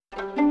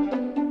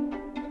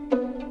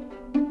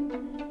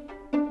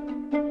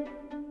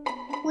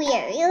we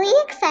are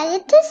really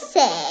excited to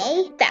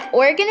say that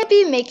we're going to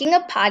be making a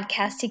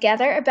podcast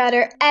together about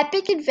our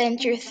epic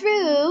adventure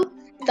through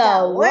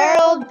the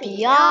world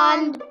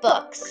beyond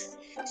books.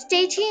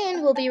 Stay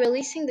tuned, we'll be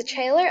releasing the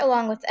trailer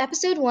along with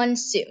episode 1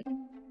 soon.